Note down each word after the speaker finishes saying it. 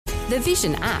The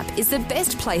Vision app is the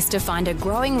best place to find a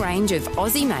growing range of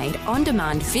Aussie-made,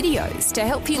 on-demand videos to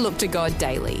help you look to God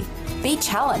daily. Be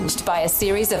challenged by a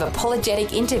series of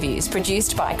apologetic interviews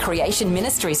produced by Creation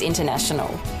Ministries International,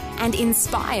 and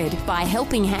inspired by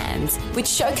Helping Hands, which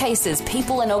showcases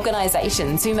people and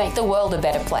organisations who make the world a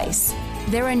better place.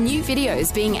 There are new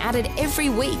videos being added every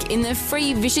week in the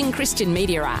free Vision Christian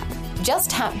Media app. Just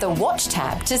tap the Watch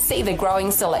tab to see the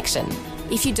growing selection.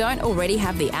 If you don't already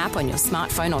have the app on your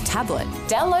smartphone or tablet,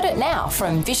 download it now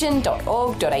from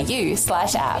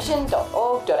vision.org.au/app.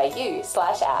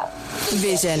 Vision.org.au/app.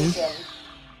 Vision.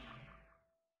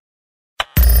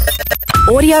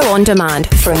 Audio on demand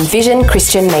from Vision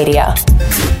Christian Media.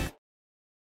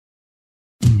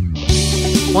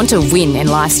 Want to win in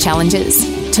life's challenges?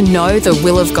 To know the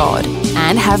will of God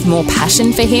and have more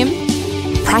passion for Him?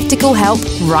 Practical help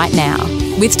right now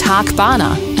with Tak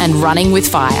Bhana and Running with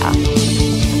Fire.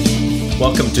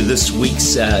 Welcome to this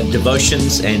week's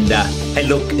devotions, and hey,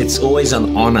 look, it's always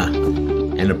an honor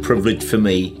and a privilege for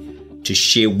me to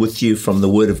share with you from the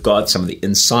Word of God some of the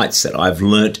insights that I've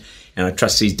learnt, and I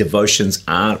trust these devotions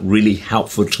are really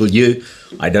helpful to you.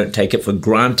 I don't take it for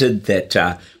granted that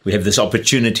we have this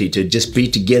opportunity to just be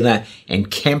together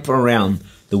and camp around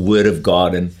the Word of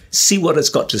God and see what it's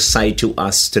got to say to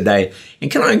us today. And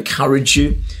can I encourage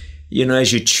you,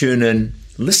 as you tune in,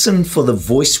 listen for the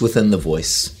voice within the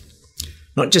voice.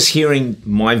 Not just hearing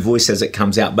my voice as it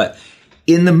comes out, but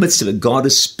in the midst of it, God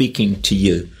is speaking to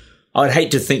you. I'd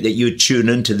hate to think that you would tune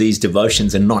into these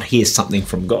devotions and not hear something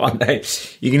from God.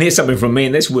 You can hear something from me,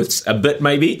 and that's worth a bit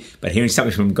maybe, but hearing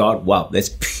something from God, wow, that's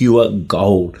pure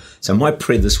gold. So my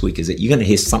prayer this week is that you're going to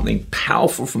hear something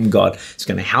powerful from God. It's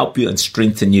going to help you and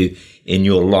strengthen you in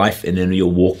your life and in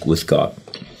your walk with God.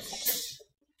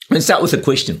 Let's start with a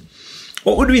question.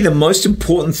 What would be the most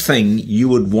important thing you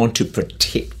would want to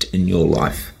protect in your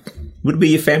life? Would it be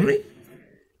your family?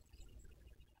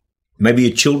 Maybe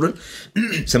your children?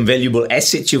 Some valuable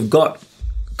assets you've got?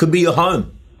 Could be your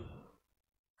home.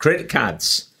 Credit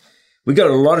cards. We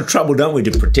got a lot of trouble, don't we,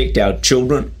 to protect our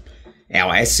children,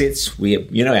 our assets. We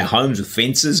have, our homes with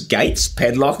fences, gates,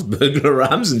 padlocks, burglar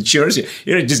alarms, insurance.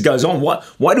 It just goes on.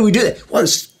 Why do we do that? Well,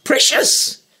 it's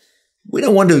precious. We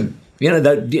don't want to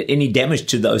any damage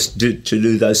to those to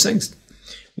do those things.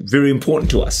 Very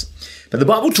important to us. But the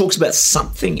Bible talks about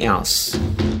something else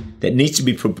that needs to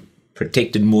be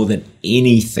protected more than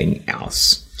anything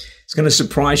else. It's going to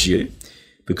surprise you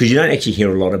because you don't actually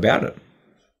hear a lot about it.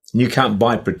 And you can't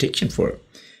buy protection for it.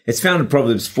 It's found in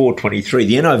Proverbs 4:23.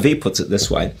 The NIV puts it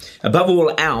this way: above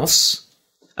all else,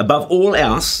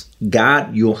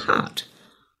 guard your heart,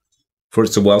 for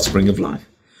it's the wellspring of life.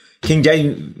 King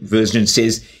James Version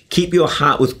says, keep your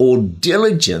heart with all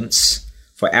diligence,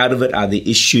 for out of it are the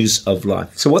issues of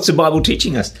life. So what's the Bible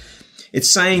teaching us?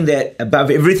 It's saying that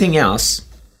above everything else,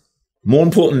 more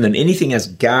important than anything else,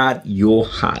 guard your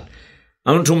heart.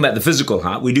 I'm not talking about the physical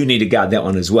heart. We do need to guard that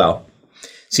one as well.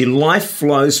 See, life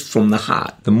flows from the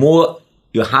heart. The more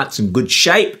your heart's in good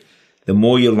shape, the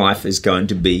more your life is going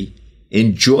to be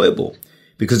enjoyable,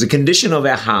 because the condition of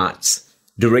our hearts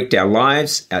direct our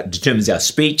lives, determines our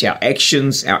speech, our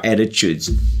actions, our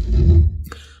attitudes.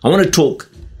 I want to talk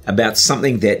about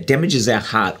something that damages our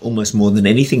heart almost more than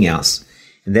anything else,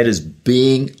 and that is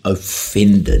being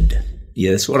offended.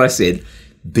 Yeah, that's what I said,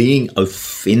 being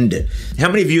offended. How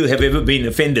many of you have ever been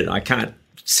offended? I can't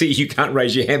see, you can't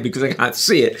raise your hand because I can't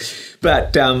see it.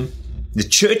 But the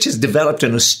church has developed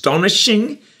an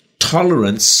astonishing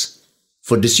tolerance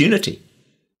for disunity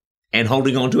and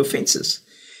holding on to offenses.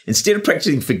 Instead of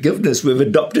practicing forgiveness, we've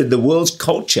adopted the world's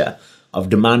culture of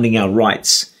demanding our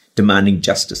rights, demanding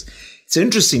justice. It's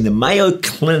interesting, the Mayo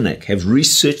Clinic have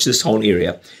researched this whole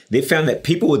area. They found that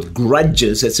people with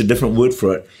grudges, that's a different word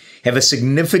for it, have a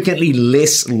significantly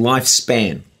less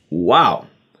lifespan. Wow.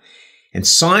 And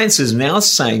science is now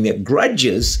saying that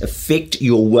grudges affect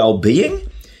your well-being,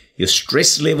 your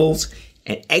stress levels,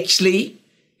 and actually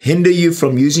hinder you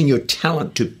from using your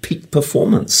talent to peak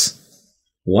performance.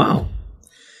 Wow.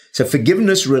 So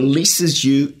forgiveness releases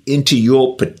you into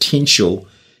your potential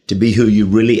to be who you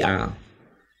really are.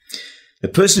 The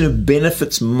person who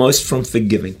benefits most from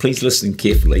forgiving, please listen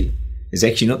carefully, is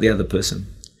actually not the other person.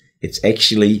 It's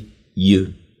actually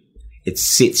you. It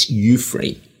sets you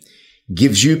free,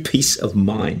 gives you peace of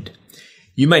mind.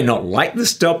 You may not like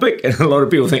this topic, and a lot of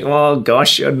people think, oh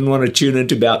gosh, I didn't want to tune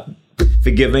into about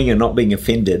forgiving and not being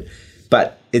offended,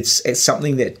 but it's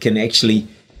something that can actually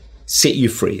set you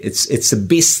free. It's the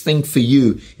best thing for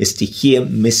you is to hear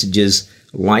messages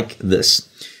like this,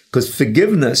 because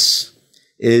forgiveness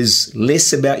is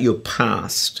less about your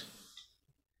past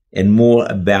and more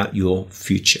about your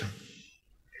future.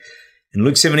 In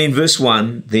Luke 17, verse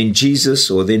 1, then Jesus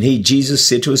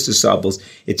said to his disciples,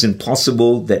 it's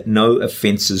impossible that no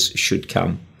offenses should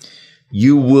come.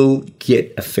 You will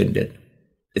get offended.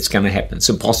 It's going to happen. It's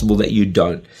impossible that you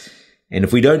don't. And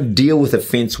if we don't deal with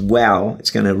offense well,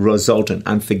 it's going to result in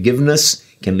unforgiveness,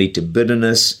 can lead to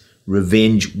bitterness,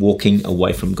 revenge, walking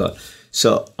away from God.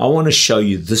 So I want to show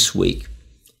you this week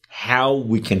how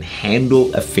we can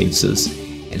handle offenses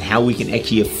and how we can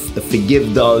actually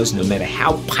forgive those, no matter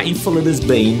how painful it has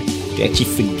been, to actually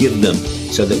forgive them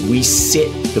so that we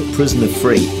set the prisoner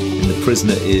free, and the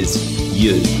prisoner is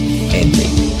you and me.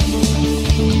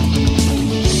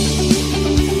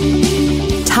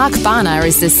 Tak Bhana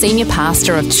is the Senior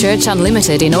Pastor of Church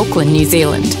Unlimited in Auckland, New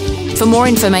Zealand. For more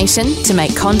information, to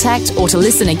make contact or to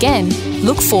listen again,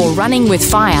 look for Running with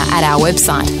Fire at our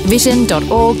website,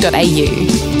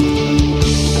 vision.org.au.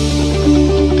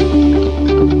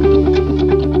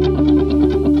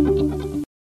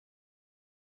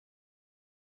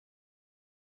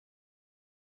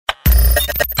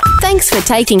 Thanks for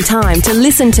taking time to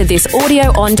listen to this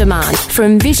audio on demand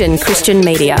from Vision Christian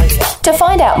Media. To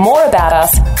find out more about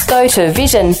us, go to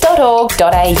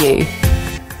vision.org.au.